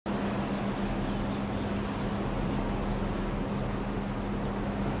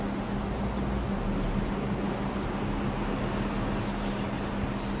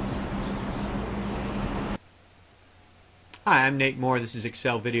Hi, I'm Nate Moore. This is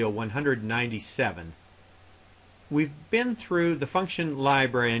Excel video 197. We've been through the function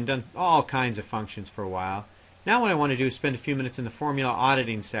library and done all kinds of functions for a while. Now what I want to do is spend a few minutes in the Formula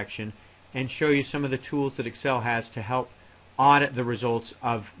Auditing section and show you some of the tools that Excel has to help audit the results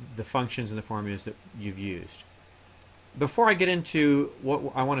of the functions and the formulas that you've used. Before I get into what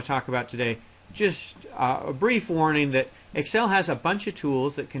I want to talk about today, just a brief warning that Excel has a bunch of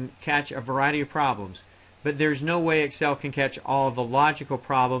tools that can catch a variety of problems. But there's no way Excel can catch all of the logical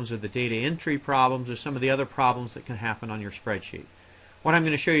problems or the data entry problems or some of the other problems that can happen on your spreadsheet. What I'm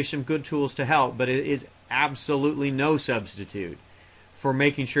going to show you some good tools to help, but it is absolutely no substitute for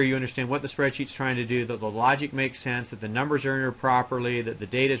making sure you understand what the spreadsheet's trying to do, that the logic makes sense, that the numbers are entered properly, that the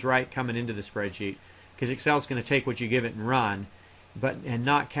data is right coming into the spreadsheet. Because Excel's going to take what you give it and run, and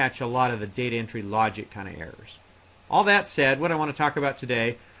not catch a lot of the data entry logic kind of errors. All that said, what I want to talk about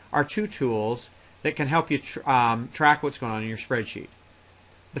today are two tools that can help you track what's going on in your spreadsheet.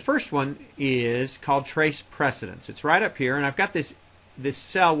 The first one is called Trace Precedents. It's right up here, and I've got this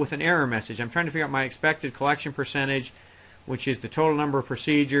cell with an error message. I'm trying to figure out my expected collection percentage, which is the total number of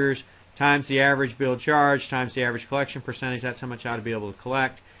procedures times the average bill charge times the average collection percentage. That's how much I ought to be able to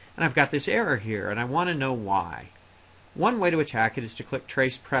collect. And I've got this error here, and I want to know why. One way to attack it is to click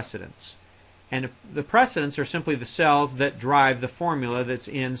Trace Precedents. And the precedents are simply the cells that drive the formula that's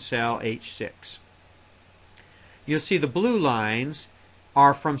in cell H6. You'll see the blue lines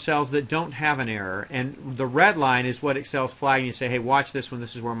are from cells that don't have an error, and the red line is what Excel's flagging. You say, hey, watch this one,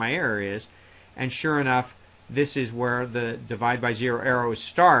 this is where my error is, and sure enough, this is where the divide by zero arrow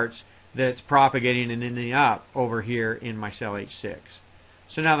starts, that's propagating and ending up over here in my cell H6.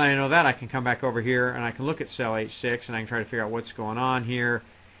 So now that I know that, I can come back over here and I can look at cell H6 and I can try to figure out what's going on here,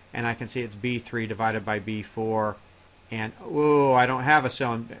 and I can see it's B3 divided by B4. And, oh, I don't have a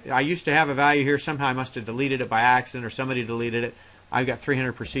cell. I used to have a value here. Somehow I must have deleted it by accident or somebody deleted it. I've got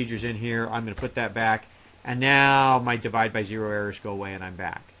 300 procedures in here. I'm going to put that back. And now my divide by zero errors go away and I'm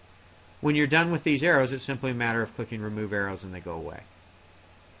back. When you're done with these arrows, it's simply a matter of clicking remove arrows and they go away.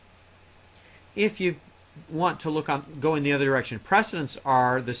 If you want to go in the other direction, precedents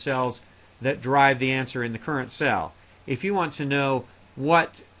are the cells that drive the answer in the current cell. If you want to know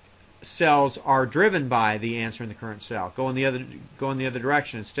what cells are driven by the answer in the current cell, go in the other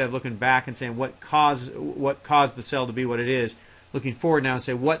direction. Instead of looking back and saying what caused the cell to be what it is, looking forward now and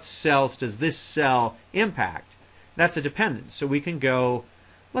say what cells does this cell impact. That's a dependence. So we can go,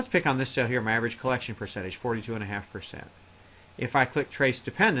 let's pick on this cell here, my average collection percentage, 42.5%. If I click Trace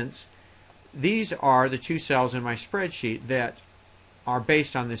Dependents, these are the two cells in my spreadsheet that are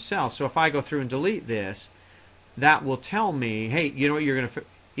based on this cell. So if I go through and delete this, that will tell me, hey, you know what, you're going to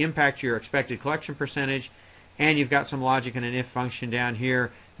impact your expected collection percentage, and you've got some logic in an if function down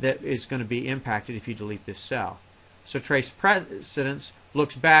here that is going to be impacted if you delete this cell. So Trace Precedents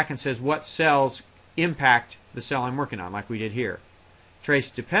looks back and says what cells impact the cell I'm working on, like we did here. Trace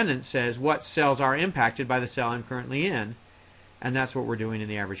Dependents says what cells are impacted by the cell I'm currently in, and that's what we're doing in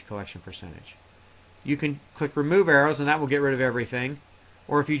the average collection percentage. You can click remove arrows and that will get rid of everything,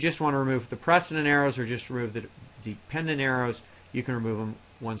 or if you just want to remove the precedent arrows or just remove the dependent arrows, you can remove them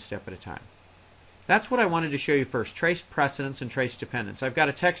one step at a time. That's what I wanted to show you first, Trace Precedents and Trace Dependents. I've got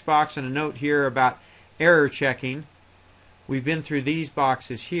a text box and a note here about error checking. We've been through these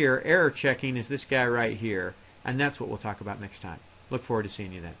boxes here. Error checking is this guy right here, and that's what we'll talk about next time. Look forward to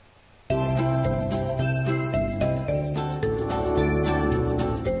seeing you then.